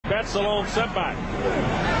That's the lone setback.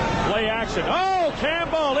 Play action. Oh,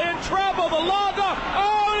 Campbell in trouble. The long off.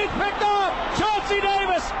 Oh, and he's picked up. Chauncey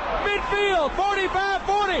Davis, midfield,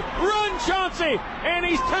 45-40. Run, Chauncey. And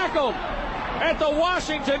he's tackled at the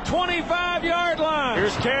Washington 25-yard line.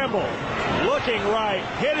 Here's Campbell looking right.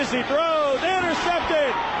 Hit as he throws.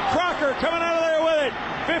 Intercepted. Crocker coming out of there with it.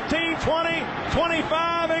 15, 20,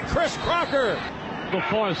 25, and Chris Crocker. The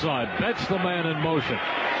far side, bets the man in motion.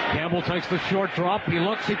 Campbell takes the short drop. He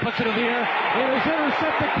looks, he puts it in the air. It is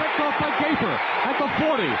intercepted, picked off by Gaither at the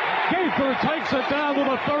 40. Gaither takes it down to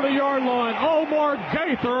the 30-yard line. Omar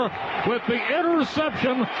Gaither with the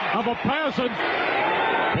interception of a pass.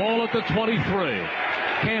 Ball at the 23.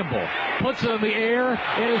 Campbell puts it in the air.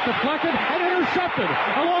 It is deflected and intercepted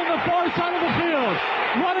along the far side of the field.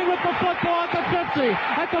 Running with the football at the 50,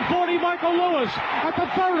 at the 40, Michael Lewis, at the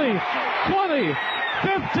 30, 20,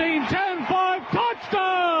 15, 10, 5,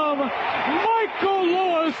 touchdown! Michael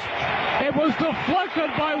Lewis. It was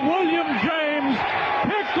deflected by William James,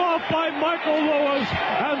 picked off by Michael Lewis,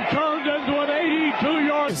 and turned into an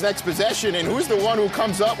 82-yard. His next possession, and who's the one who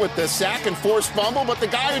comes up with the sack and forced fumble, but the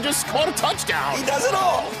guy who just caught a touchdown. He does it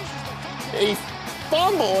all. A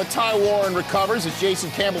fumble, and Ty Warren recovers as Jason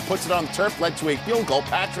Campbell puts it on the turf, led to a field goal.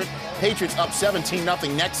 Patriots up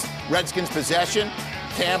 17-0 next Redskins possession.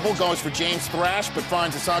 Campbell goes for James Thrash, but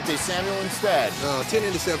finds Asante Samuel instead. 10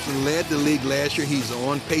 interceptions, led the league last year. He's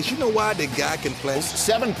on pace. You know why the guy can play?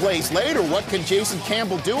 7 plays later, what can Jason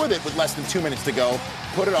Campbell do with it with less than 2 minutes to go?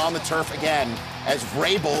 Put it on the turf again as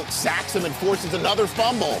Vrabel sacks him and forces another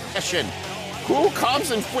fumble. Who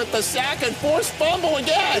comes in with the sack and forced fumble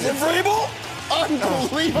again? Is it Vrabel?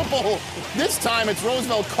 Unbelievable. This time it's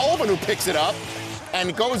Roosevelt Colvin who picks it up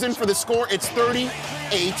and goes in for the score. It's 38-0.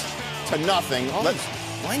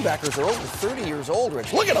 Linebackers are over 30 years old,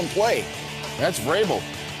 Rich. Look at them play. That's Vrabel.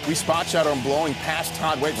 We spot shot him blowing past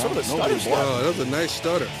Todd Wade. Some of the stutters. Oh, that was a nice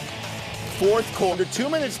stutter. Fourth quarter, 2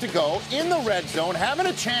 minutes to go in the red zone, having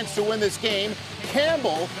a chance to win this game.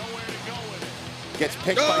 Campbell gets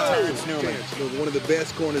picked by Terrence Newman. One of the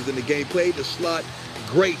best corners in the game. Played the slot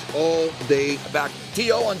great all day. Back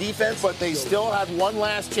T.O. on defense. But they still had one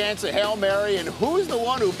last chance at Hail Mary, and who's the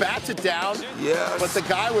one who bats it down? Yes. But the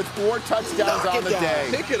guy with 4 touchdowns on the day.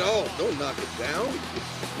 Pick it off. Don't knock it down.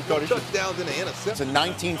 4 touchdowns and an interception. It's a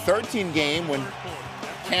 19-13 game when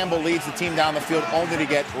Campbell leads the team down the field only to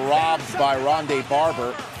get robbed by Rondé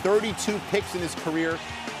Barber. 32 picks in his career.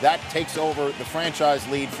 That takes over the franchise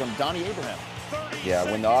lead from Donnie Abraham. Yeah,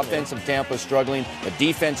 when the offense of Tampa is struggling, the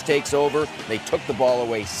defense takes over. They took the ball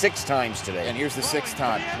away 6 times today. And here's the 6th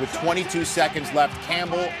time. With 22 seconds left,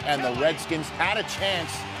 Campbell and the Redskins had a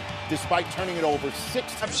chance despite turning it over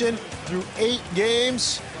 6 times. Through 8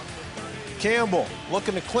 games. Campbell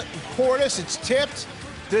looking to Clinton Portis. It's tipped.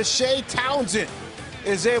 Deshae Townsend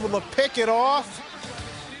is able to pick it off.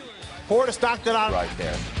 Portis knocked it out. Right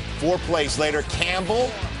there. 4 plays later,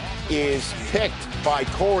 Campbell is picked by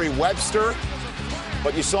Corey Webster.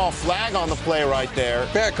 But you saw a flag on the play right there.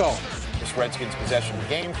 Fair call. This Redskins possession of the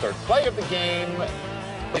game, 3rd play of the game.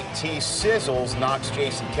 Big T sizzles, knocks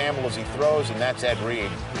Jason Campbell as he throws, and that's Ed Reed,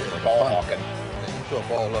 ball hawking. You throw a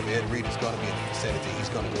ball up, Ed Reed is going to be in the vicinity. He's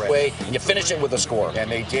going to grab it. And you finish it with a score. And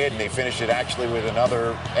they did, and they finished it actually with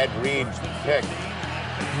another Ed Reed pick.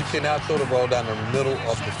 You cannot throw the ball down the middle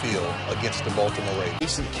of the field against the Baltimore Ravens.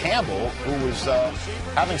 Jason Campbell, who was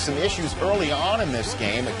having some issues early on in this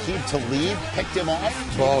game, Aqib Talib picked him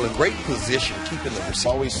off. Ball in great position, keeping the receiver.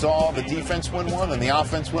 Well, we saw the defense win one and the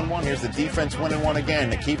offense win one. Here's the defense winning one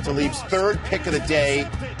again. Aqib Talib's 3rd pick of the day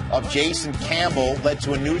of Jason Campbell led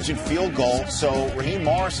to a Nugent field goal. So Raheem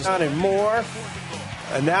Morris is on and more.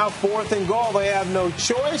 And now 4th and goal. They have no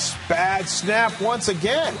choice. Bad snap once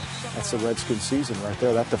again. That's the Redskins season right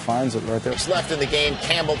there. That defines it right there. He's left in the game.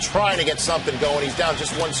 Campbell trying to get something going. He's down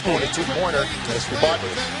just 1 score to 2-pointer. But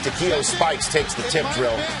Takeo Spikes takes the tip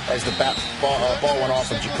drill as the ball went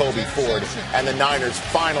off of Jacoby Ford. And the Niners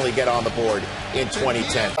finally get on the board in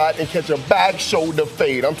 2010. And catch a back shoulder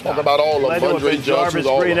fade. I'm talking about all of them. Andre Jarvis,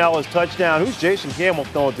 Green Ellis touchdown. Who's Jason Campbell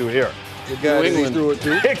throwing to here? The guy that he threw it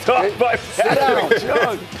to. Picked off by Patrick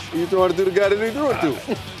Chung. You throwing it to the guy that he threw it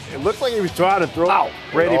to. It looked like he was trying to throw out.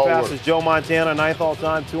 Brady passes Joe Montana, 9th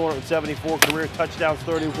all-time, 274 career touchdowns,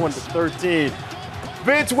 31-13.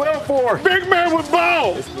 Vince Wilfork, big man with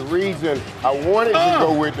ball. It's the reason I wanted to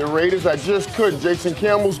go with the Raiders. I just couldn't. Jason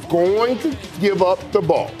Campbell's going to give up the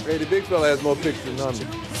ball. Hey, the big fella has more picks than none.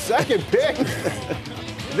 2nd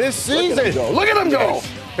pick this season. Look at him go.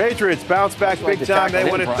 Patriots bounce back big time. They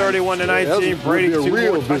win it 31-19. Brady 2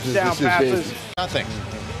 more touchdown passes. Nothing.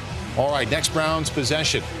 All right, next Browns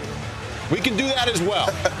possession. We can do that as well.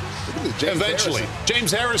 Eventually.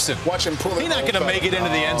 James Harrison. Watch him pull it. He's not going to make it into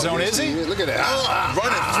the end zone, is he? Look at that.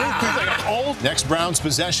 Running through. Next Browns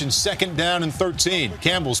possession, 2nd down and 13.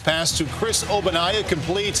 Campbell's pass to Chris Obanaya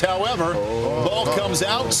completes. However, ball comes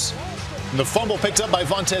out. And the fumble picked up by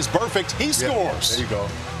Vontaze Burfict. He scores. There you go.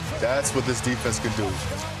 That's what this defense can do.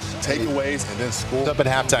 Takeaways and then score. Up at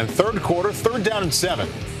halftime. 3rd quarter, 3rd down and 7.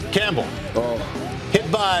 Campbell. Hit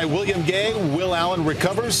by William Gay. Will Allen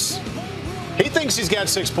recovers. He thinks he's got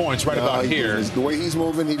 6 points right about here. The way he's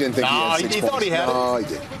moving, he didn't think he had 6 points. He thought he had it. No, he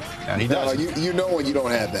didn't. Yeah, he does. You know when you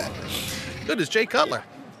don't have that. Good as Jay Cutler.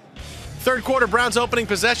 3rd quarter, Browns opening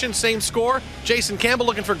possession, same score. Jason Campbell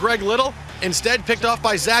looking for Greg Little. Instead, picked off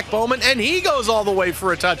by Zach Bowman, and he goes all the way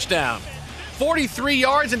for a touchdown. 43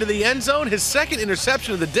 yards into the end zone, his 2nd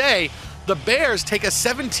interception of the day. The Bears take a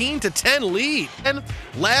 17-10 lead. And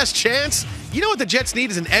last chance, you know what the Jets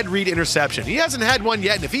need is an Ed Reed interception. He hasn't had one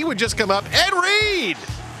yet, and if he would just come up, Ed Reed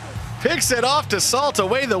picks it off to salt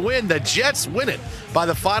away the win. The Jets win it by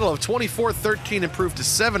the final of 24-13, improved to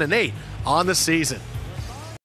 7-8 on the season.